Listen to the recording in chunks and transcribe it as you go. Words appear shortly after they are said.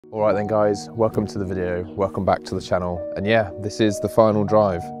Alright then guys, welcome to the video, welcome back to the channel, and yeah, this is the final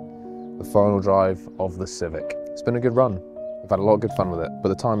drive of the Civic. It's been a good run. I've had a lot of good fun with it, but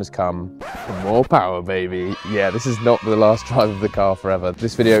the time has come for more power, baby. Yeah, this is not the last drive of the car forever.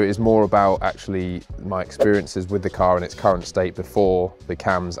 This video is more about actually my experiences with the car in its current state before the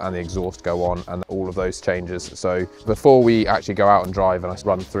cams and the exhaust go on and all of those changes. So before we actually go out and drive and I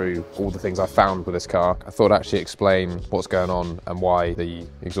run through all the things I found with this car, I thought I'd actually explain what's going on and why the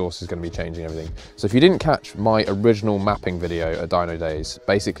exhaust is going to be changing everything. So if you didn't catch my original mapping video at Dyno Days,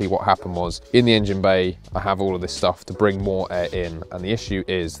 basically what happened was in the engine bay, I have all of this stuff to bring more air in, and the issue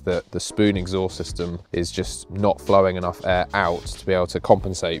is that the spoon exhaust system is just not flowing enough air out to be able to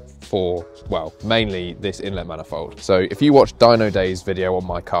compensate for, well, mainly this inlet manifold. So if you watch Dyno Days video on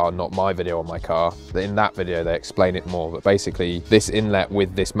my car, not my video on my car, in that video they explain it more, but basically this inlet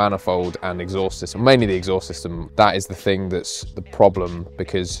with this manifold and exhaust system, mainly the exhaust system, that is the thing that's the problem,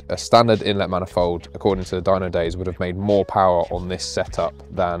 because a standard inlet manifold, according to the Dyno Days, would have made more power on this setup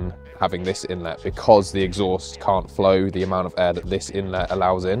than having this inlet, because the exhaust can't flow the amount of air that this inlet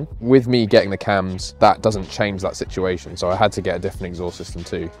allows in. With me getting the cams, that doesn't change that situation, so I had to get a different exhaust system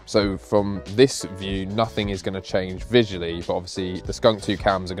too. So from this view, nothing is going to change visually, but obviously the Skunk 2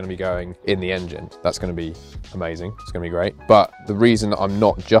 cams are going to be going in the engine. That's going to be amazing, it's going to be great. But the reason I'm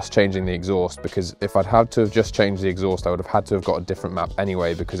not just changing the exhaust, because if I'd had to have just changed the exhaust, I would have had to have got a different map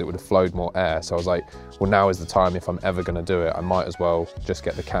anyway, because it would have flowed more air. So I was like, well, now is the time. If I'm ever going to do it, I might as well just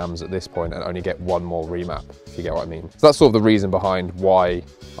get the cams at this point and only get one more remap, if you get what I mean. So that's sort of the reason behind why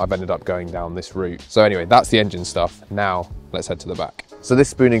I've ended up going down this route. So anyway, that's the engine stuff. Now let's head to the back. So this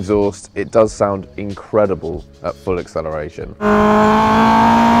spoon exhaust, it does sound incredible at full acceleration.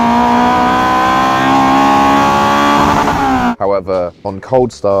 However, on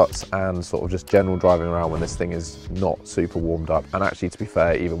cold starts and sort of just general driving around when this thing is not super warmed up, and actually to be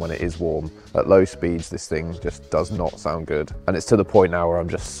fair, even when it is warm, at low speeds this thing just does not sound good. And it's to the point now where I'm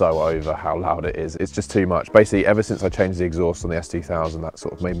just so over how loud it is. It's just too much. Basically, ever since I changed the exhaust on the S2000, that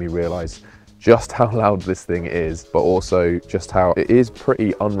sort of made me realise just how loud this thing is, but also just how it is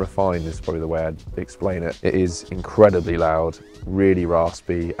pretty unrefined is probably the way I'd explain it. It is incredibly loud, really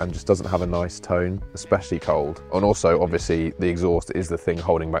raspy, and just doesn't have a nice tone, especially cold. And also, obviously, the exhaust is the thing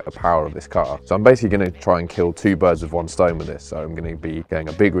holding back the power of this car. So I'm basically going to try and kill two birds with one stone with this. So I'm going to be getting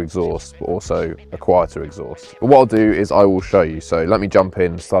a bigger exhaust, but also a quieter exhaust. But what I'll do is I will show you. So let me jump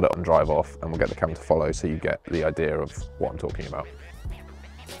in, start it and drive off, and we'll get the camera to follow so you get the idea of what I'm talking about.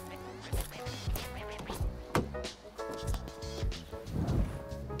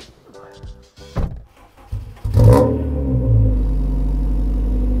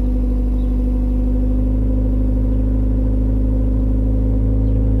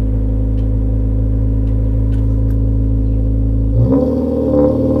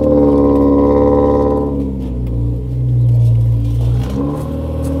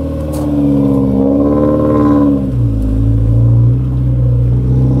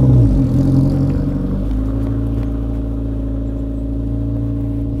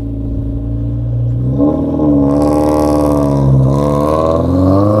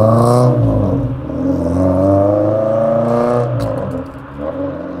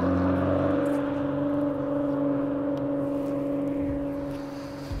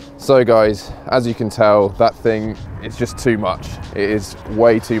 So guys, as you can tell, that thing is just too much. It is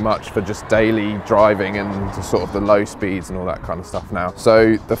way too much for just daily driving and sort of the low speeds and all that kind of stuff now.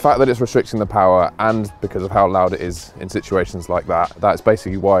 So the fact that it's restricting the power, and because of how loud it is in situations like that, that's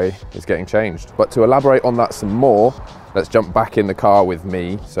basically why it's getting changed. But to elaborate on that some more, let's jump back in the car with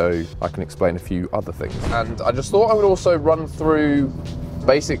me so I can explain a few other things. And I just thought I would also run through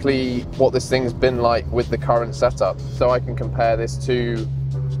basically what this thing's been like with the current setup, so I can compare this to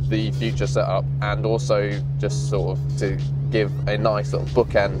the future setup, and also just sort of to give a nice little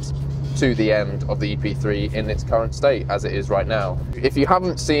bookend to the end of the EP3 in its current state as it is right now. If you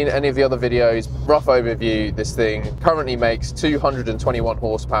haven't seen any of the other videos, rough overview, this thing currently makes 221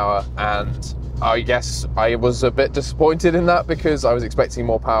 horsepower, and I guess I was a bit disappointed in that, because I was expecting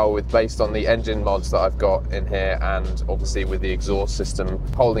more power based on the engine mods that I've got in here, and obviously with the exhaust system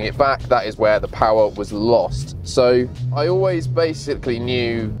holding it back, that is where the power was lost. So I always basically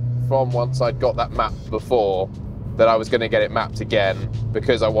knew from once I'd got that map before that I was going to get it mapped again,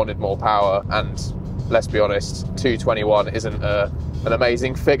 because I wanted more power. And let's be honest, 221 isn't an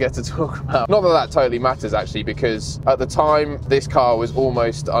amazing figure to talk about. Not that that totally matters actually, because at the time this car was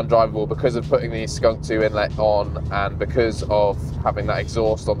almost undrivable because of putting the Skunk 2 inlet on, and because of having that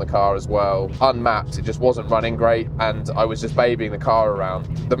exhaust on the car as well. Unmapped, it just wasn't running great, and I was just babying the car around.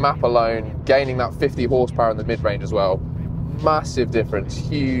 The map alone, gaining that 50 horsepower in the mid-range as well, massive difference,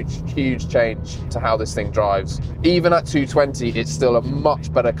 huge change to how this thing drives. Even at 220, it's still a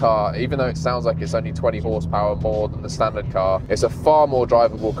much better car. Even though it sounds like it's only 20 horsepower more than the standard car, it's a far more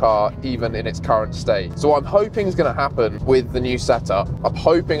drivable car even in its current state. So what I'm hoping is going to happen with the new setup, I'm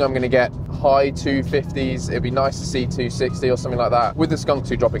hoping I'm going to get high 250s. It'd be nice to see 260 or something like that with the Skunk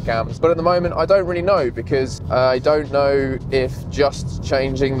 2 dropping cams. But at the moment, I don't really know, because I don't know if just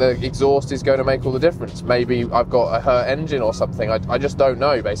changing the exhaust is going to make all the difference. Maybe I've got a hurt engine or something. I just don't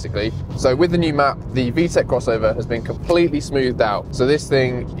know, basically. So with the new map, the Vtec crossover has been completely smoothed out. So this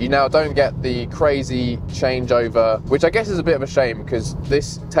thing, you now don't get the crazy changeover, which I guess is a bit of a shame, because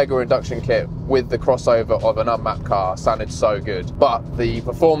this Tegra induction kit with the crossover of an unmapped car sounded so good. But the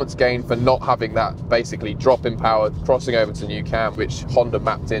performance gain for not having that basically drop in power crossing over to new cam, which Honda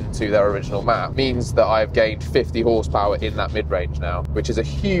mapped into their original map, means that I've gained 50 horsepower in that mid-range now, which is a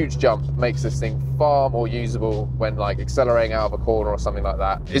huge jump. Makes this thing far more usable when like accelerating out of a corner or something like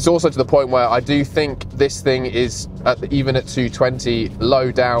that. It's also to the point where I do think this thing is, even at 220,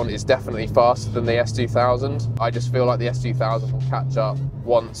 low down is definitely faster than the S2000. I just feel like the S2000 will catch up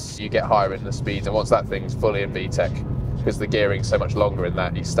once you get higher in the speeds, and once that thing's fully in Vtec, because the gearing's so much longer in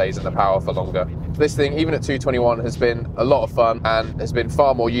that, it stays in the power for longer. This thing, even at 221, has been a lot of fun and has been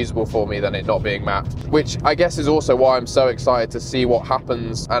far more usable for me than it not being mapped, which I guess is also why I'm so excited to see what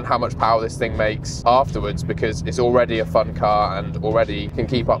happens and how much power this thing makes afterwards, because it's already a fun car and already can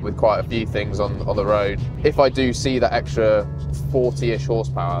keep up with quite a few things on the road. If I do see that extra 40-ish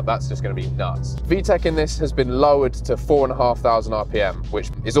horsepower, that's just going to be nuts. Vtec in this has been lowered to 4,500 RPM, which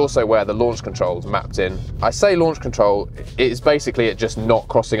is also where the launch control is mapped in. I say launch control, it's basically it just not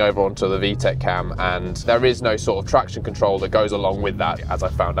crossing over onto the Vtec cam, and there is no sort of traction control that goes along with that, as I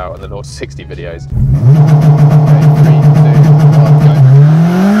found out in the 0 to 60 videos. Okay, 3, 2, 1, go.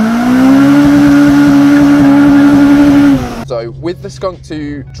 So with the Skunk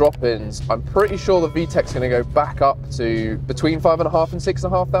 2 drop-ins, I'm pretty sure the Vtec's going to go back up to between 5,500 and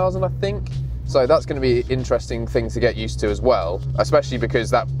 6,500, I think. So that's going to be an interesting thing to get used to as well, especially because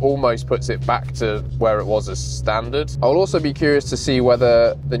that almost puts it back to where it was as standard. I'll also be curious to see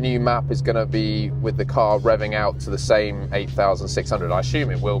whether the new map is going to be with the car revving out to the same 8,600. I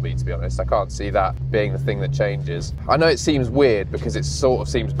assume it will be, to be honest. I can't see that being the thing that changes. I know it seems weird because it sort of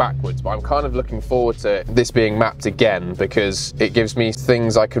seems backwards, but I'm kind of looking forward to this being mapped again, because it gives me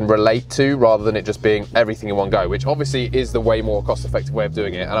things I can relate to rather than it just being everything in one go, which obviously is the way more cost-effective way of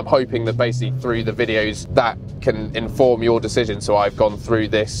doing it. And I'm hoping that basically through the videos that can inform your decision, so I've gone through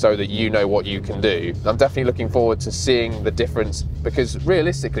this so that you know what you can do. I'm definitely looking forward to seeing the difference, because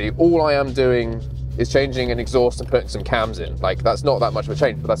realistically all I am doing is changing an exhaust and putting some cams in. Like, that's not that much of a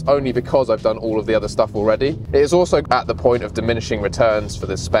change, but that's only because I've done all of the other stuff already. It is also at the point of diminishing returns for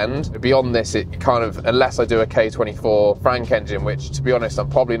the spend. Beyond this, it kind of, unless I do a K24 Frank engine, which to be honest I'm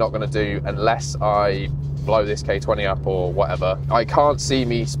probably not going to do unless I blow this K20 up or whatever, I can't see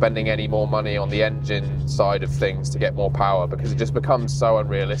me spending any more money on the engine side of things to get more power, because it just becomes so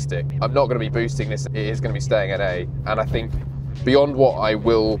unrealistic. I'm not going to be boosting this, it is going to be staying at A, and I think beyond what I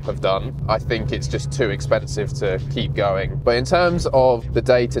will have done, I think it's just too expensive to keep going. But in terms of the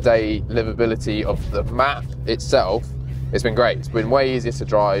day-to-day livability of the map itself, it's been great. It's been way easier to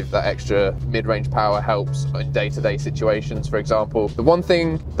drive. That extra mid-range power helps in day-to-day situations, for example. The one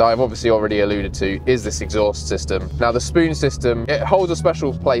thing that I've obviously already alluded to is this exhaust system. Now, the spoon system, it holds a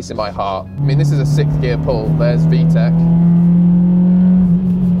special place in my heart. I mean, this is a 6th gear pull. There's Vtec.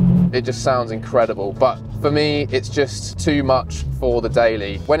 It just sounds incredible, but for me, it's just too much for the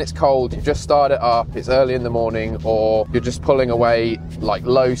daily. When it's cold, you just start it up, it's early in the morning, or you're just pulling away like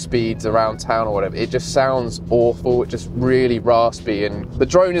low speeds around town or whatever. It just sounds awful, it's just really raspy, and the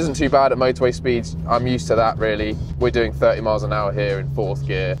drone isn't too bad at motorway speeds. I'm used to that, really. We're doing 30 miles an hour here in 4th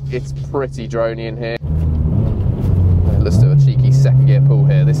gear. It's pretty droney in here. Let's do a cheeky 2nd gear pull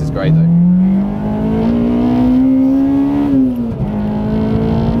here. This is great though.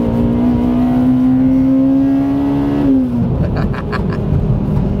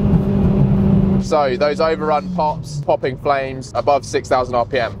 So those overrun pops, popping flames above 6,000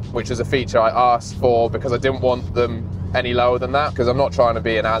 RPM, which is a feature I asked for because I didn't want them any lower than that, because I'm not trying to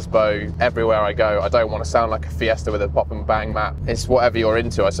be an ASBO everywhere I go. I don't want to sound like a Fiesta with a pop and bang map. It's whatever you're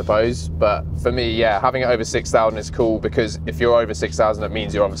into, I suppose. But for me, yeah, having it over 6,000 is cool, because if you're over 6,000, it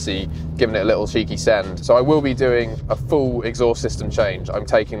means you're obviously giving it a little cheeky send. So I will be doing a full exhaust system change. I'm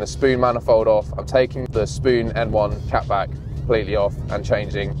taking the spoon manifold off, I'm taking the spoon N1 catback completely off and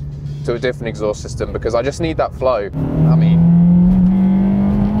changing to a different exhaust system, because I just need that flow. I mean,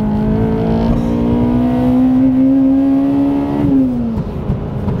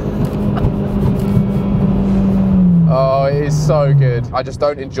 oh, it is so good. I just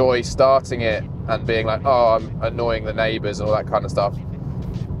don't enjoy starting it and being like, oh, I'm annoying the neighbours and all that kind of stuff.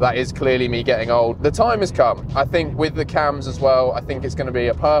 That is clearly me getting old. The time has come. I think with the cams as well, I think it's going to be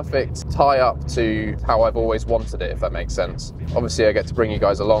a perfect tie-up to how I've always wanted it, if that makes sense. Obviously, I get to bring you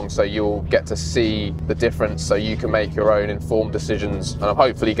guys along, so you'll get to see the difference, so you can make your own informed decisions. And I'm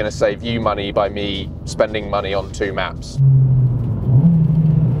hopefully going to save you money by me spending money on 2 maps.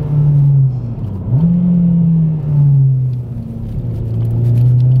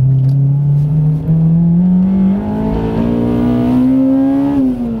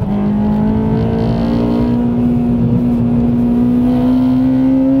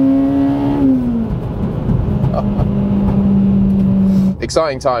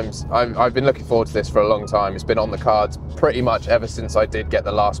 Exciting times. I've been looking forward to this for a long time. It's been on the cards pretty much ever since I did get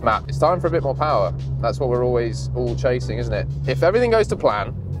the last map. It's time for a bit more power. That's what we're always all chasing, isn't it? If everything goes to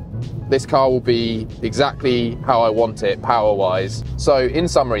plan, this car will be exactly how I want it power-wise. So in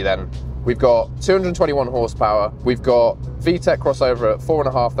summary then, we've got 221 horsepower, we've got Vtec crossover at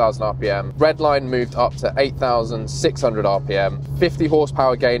 4,500 RPM, redline moved up to 8,600 RPM, 50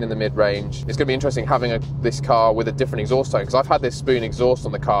 horsepower gain in the mid-range. It's going to be interesting having this car with a different exhaust tone, because I've had this spoon exhaust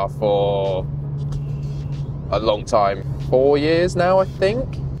on the car for a long time. 4 years now, I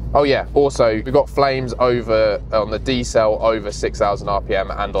think. Oh yeah, also we've got flames over on the decel over 6,000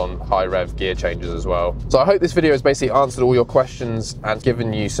 RPM and on high rev gear changes as well. So I hope this video has basically answered all your questions and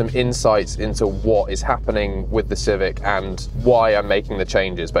given you some insights into what is happening with the Civic and why I'm making the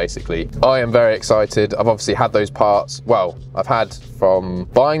changes basically. I am very excited. I've obviously had those parts, well, I've had from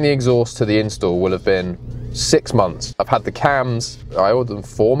buying the exhaust to the install will have been 6 months. I've had the cams, I ordered them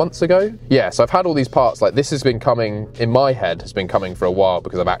 4 months ago. Yeah, so I've had all these parts, like this has been coming, in my head, has been coming for a while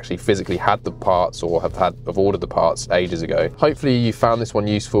because I've actually physically had the parts or have ordered the parts ages ago. Hopefully you found this one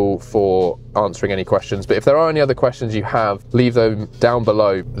useful for answering any questions, but if there are any other questions you have, leave them down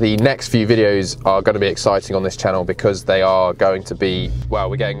below. The next few videos are going to be exciting on this channel because they are going to be, well,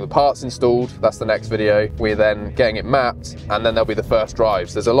 we're getting the parts installed, that's the next video. We're then getting it mapped, and then there'll be the first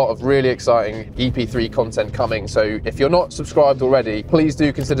drives. There's a lot of really exciting EP3 content coming, so if you're not subscribed already, please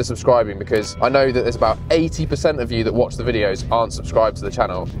do consider subscribing, because I know that there's about 80% of you that watch the videos aren't subscribed to the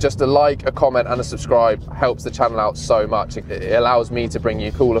channel. Just a like, a comment and a subscribe helps the channel out so much. It allows me to bring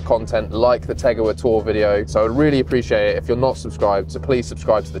you cooler content like the Tegawa tour video, so I'd really appreciate it if you're not subscribed, so please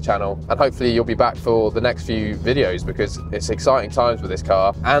subscribe to the channel, and hopefully you'll be back for the next few videos because it's exciting times with this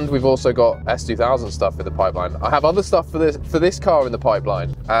car. And we've also got S2000 stuff in the pipeline. I have other stuff for this car in the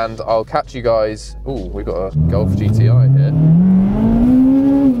pipeline, and I'll catch you guys. Ooh, we've got a Golf GTI here.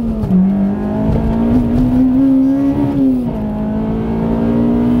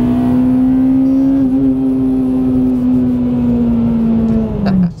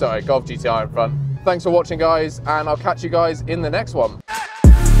 Sorry, Golf GTI in front. Thanks for watching guys, and I'll catch you guys in the next one.